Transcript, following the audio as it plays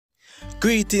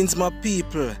Greetings my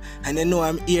people, and you know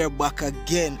I'm here back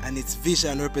again, and it's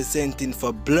Vision representing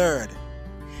for Blurred.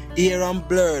 Here on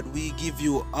Blurred we give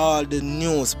you all the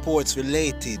news sports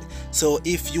related. So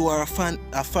if you are a fan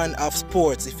of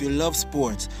sports, if you love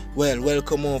sports, well,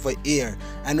 welcome over here.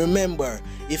 And remember,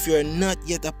 if you're not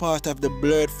yet a part of the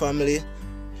Blurred family,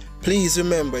 please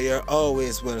remember you're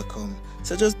always welcome.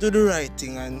 So just do the right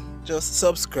thing and just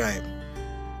subscribe.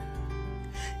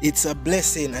 It's a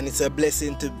blessing, and it's a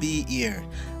blessing to be here.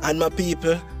 And my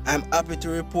people, I'm happy to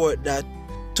report that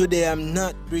today I'm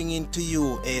not bringing to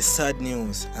you a sad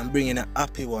news. I'm bringing a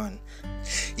happy one.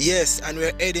 Yes, and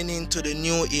we're heading into the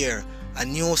new year. A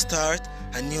new start,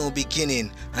 a new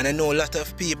beginning. And I know a lot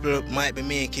of people might be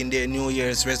making their New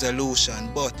Year's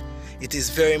resolution, but it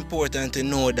is very important to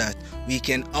know that we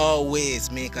can always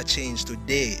make a change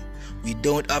today. We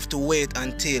don't have to wait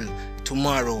until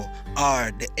tomorrow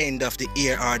or the end of the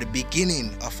year or the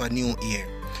beginning of a new year.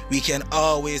 We can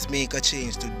always make a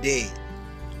change today.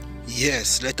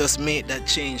 Yes, let us make that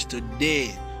change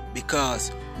today,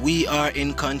 because we are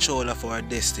in control of our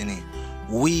destiny.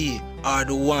 We are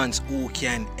the ones who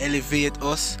can elevate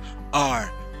us or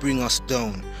bring us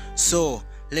down. So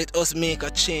let us make a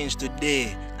change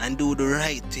today and do the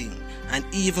right thing. And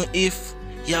even if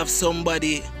you have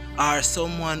somebody or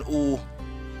someone who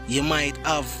you might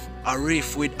have a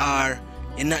rift with, or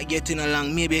you're not getting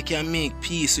along, maybe you can make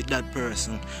peace with that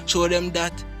person. Show them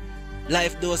that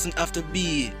life doesn't have to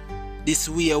be this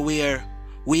way where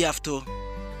we have to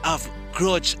have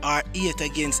grudge or hate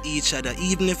against each other.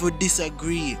 Even if we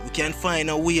disagree, we can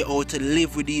find a way out to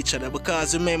live with each other,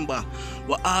 because remember,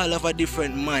 we all have a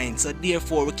different mind, so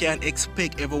therefore we can't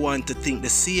expect everyone to think the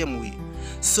same way.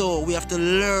 So we have to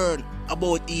learn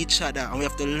about each other, and we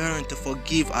have to learn to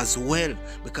forgive as well,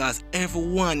 because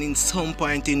everyone in some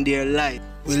point in their life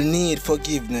will need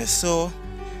forgiveness. So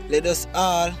let us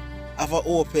all have an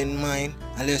open mind,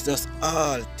 and let us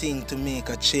all think to make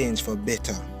a change for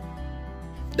better.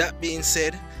 That being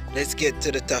said, let's get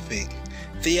to the topic.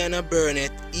 Fiona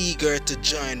Burnett eager to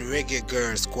join Reggae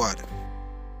Girl squad.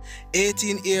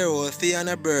 18-year-old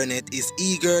Fiona Burnett is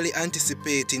eagerly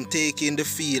anticipating taking the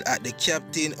field at the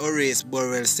Captain Horace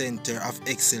Burrell Center of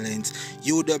Excellence,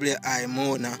 UWI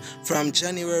Mona, from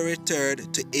January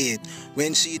 3rd to 8th,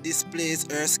 when she displays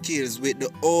her skills with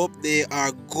the hope they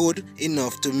are good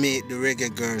enough to make the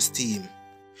Reggae Girls team.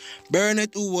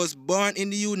 Burnett, who was born in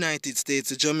the United States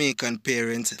to Jamaican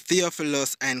parents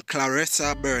Theophilus and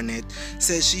Clarissa Burnett,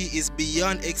 says she is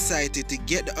beyond excited to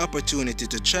get the opportunity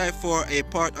to try for a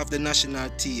part of the national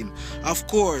team. Of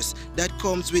course, that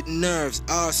comes with nerves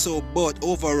also, but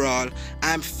overall,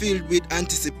 I'm filled with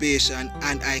anticipation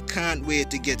and I can't wait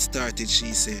to get started,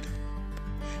 she said.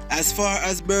 As far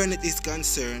as Burnett is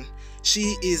concerned,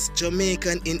 she is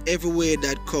Jamaican in every way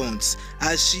that counts.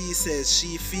 As she says,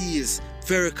 she feels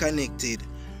very connected.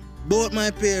 Both my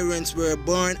parents were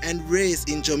born and raised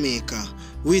in Jamaica,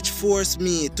 which forced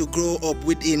me to grow up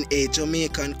within a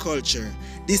Jamaican culture.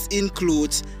 This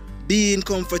includes being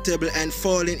comfortable and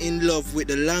falling in love with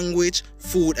the language,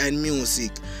 food and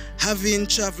music. Having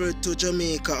traveled to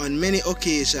Jamaica on many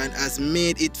occasions has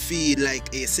made it feel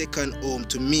like a second home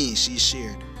to me, she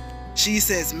shared. She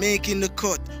says making the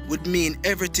cut would mean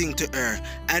everything to her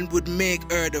and would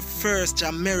make her the first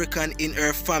American in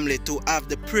her family to have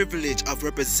the privilege of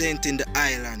representing the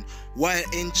island while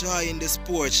enjoying the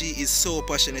sport she is so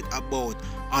passionate about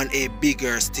on a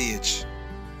bigger stage.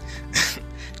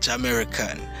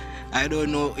 Jamaican. I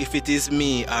don't know if it is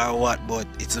me or what, but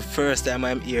it's the first time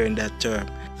I'm hearing that term.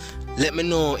 Let me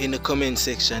know in the comment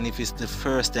section if it's the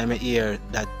first time I hear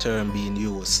that term being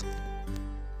used.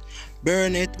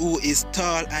 Burnett, who is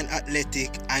tall and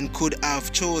athletic and could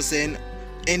have chosen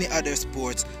any other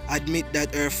sports, admit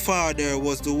that her father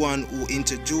was the one who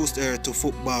introduced her to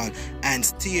football and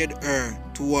steered her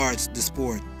towards the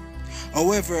sport.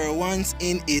 However, once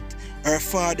in it, her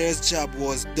father's job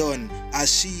was done.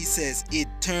 As she says, it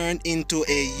turned into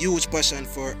a huge passion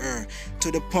for her,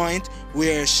 to the point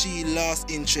where she lost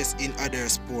interest in other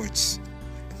sports.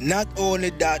 Not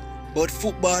only that, but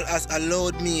football has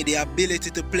allowed me the ability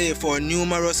to play for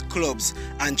numerous clubs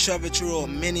and travel through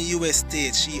many US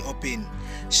states she opined.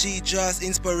 She draws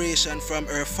inspiration from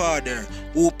her father,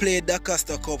 who played the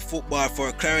Costa Cup football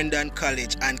for Clarendon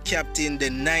College and captained the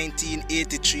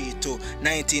 1983 to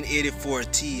 1984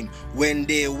 team when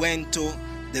they went to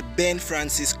the Ben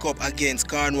Francis Cup against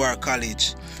Cornwall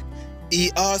College. He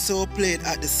also played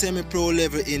at the semi-pro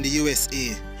level in the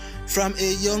USA. From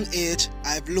a young age,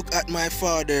 I've looked at my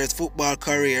father's football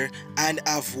career and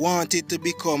have wanted to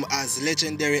become as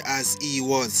legendary as he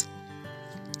was.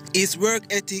 His work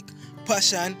ethic,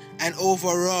 passion, and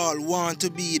overall want to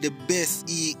be the best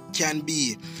he can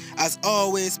be. Has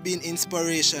always been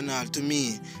inspirational to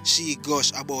me, she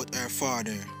gushed about her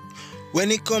father. When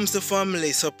it comes to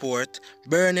family support,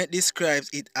 Burnett describes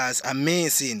it as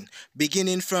amazing,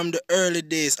 beginning from the early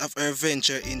days of her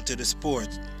venture into the sport.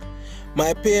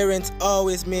 My parents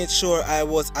always made sure I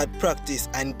was at practice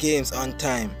and games on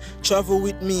time, traveled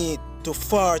with me to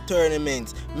far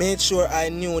tournaments, made sure I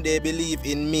knew they believed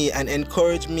in me and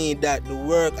encouraged me that the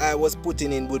work I was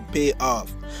putting in would pay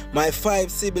off. My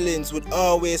 5 siblings would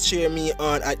always cheer me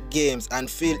on at games and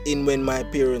fill in when my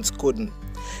parents couldn't.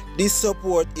 This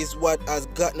support is what has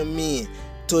gotten me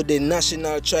to the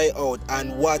national tryout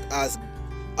and what has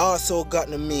also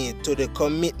gotten me to the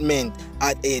commitment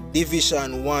at a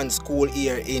Division I school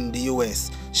here in the US,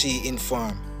 she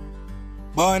informed.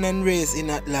 Born and raised in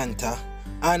Atlanta,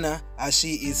 Anna, as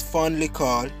she is fondly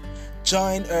called,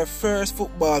 joined her first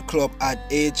football club at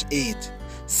age 8.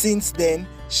 Since then,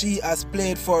 she has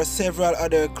played for several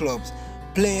other clubs,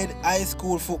 played high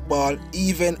school football,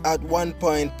 even at one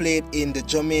point played in the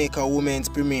Jamaica Women's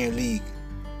Premier League.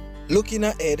 Looking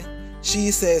ahead,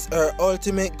 she says her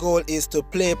ultimate goal is to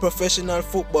play professional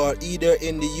football either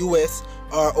in the US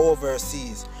or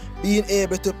overseas. Being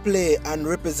able to play and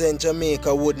represent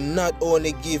Jamaica would not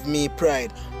only give me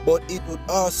pride, but it would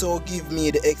also give me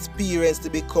the experience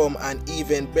to become an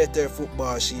even better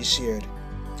footballer, she shared.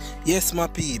 Yes, my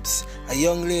peeps, a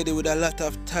young lady with a lot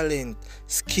of talent,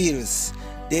 skills,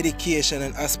 dedication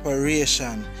and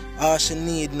aspiration. All she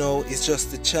needs now is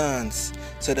just a chance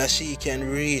so that she can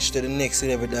reach to the next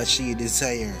level that she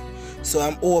desires. So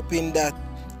I'm hoping that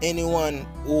anyone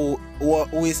who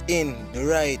is in the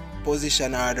right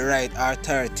position or the right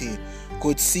authority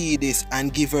could see this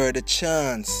and give her the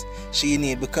chance she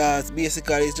needs, because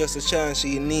basically it's just a chance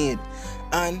she needs.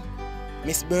 And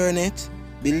Miss Burnett,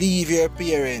 believe your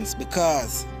parents,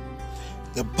 because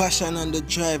the passion and the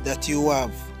drive that you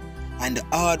have and the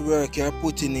hard work you're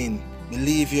putting in,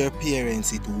 believe your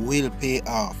parents, it will pay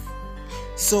off.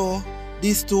 So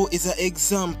this too is an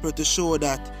example to show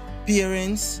that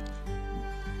parents,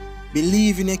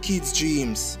 believe in your kids'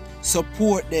 dreams,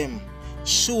 support them,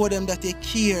 show them that they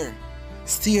care,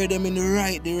 steer them in the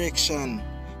right direction.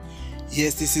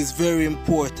 Yes, this is very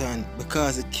important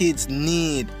because the kids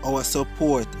need our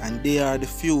support and they are the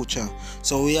future.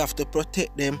 So we have to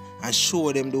protect them and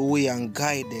show them the way and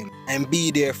guide them and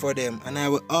be there for them. And I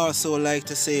would also like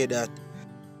to say that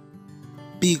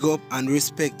big up and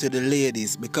respect to the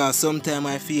ladies, because sometimes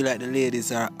I feel like the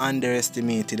ladies are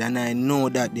underestimated and I know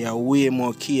that they are way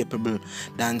more capable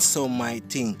than some might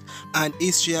think. And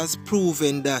history has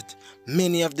proven that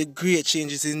many of the great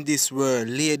changes in this world,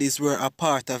 ladies were a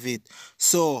part of it.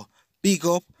 So big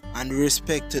up and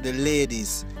respect to the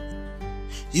ladies.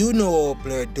 You know how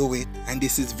Blur do it, and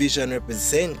this is Vision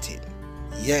represented.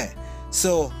 Yeah,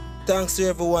 so thanks to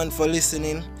everyone for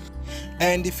listening.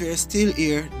 And if you're still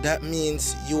here, that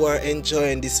means you are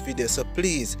enjoying this video. So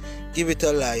please give it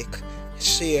a like,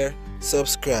 share,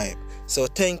 subscribe. So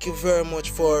thank you very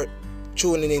much for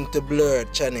tuning into Blur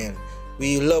channel.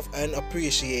 We love and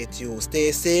appreciate you.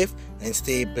 Stay safe and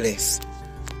stay blessed.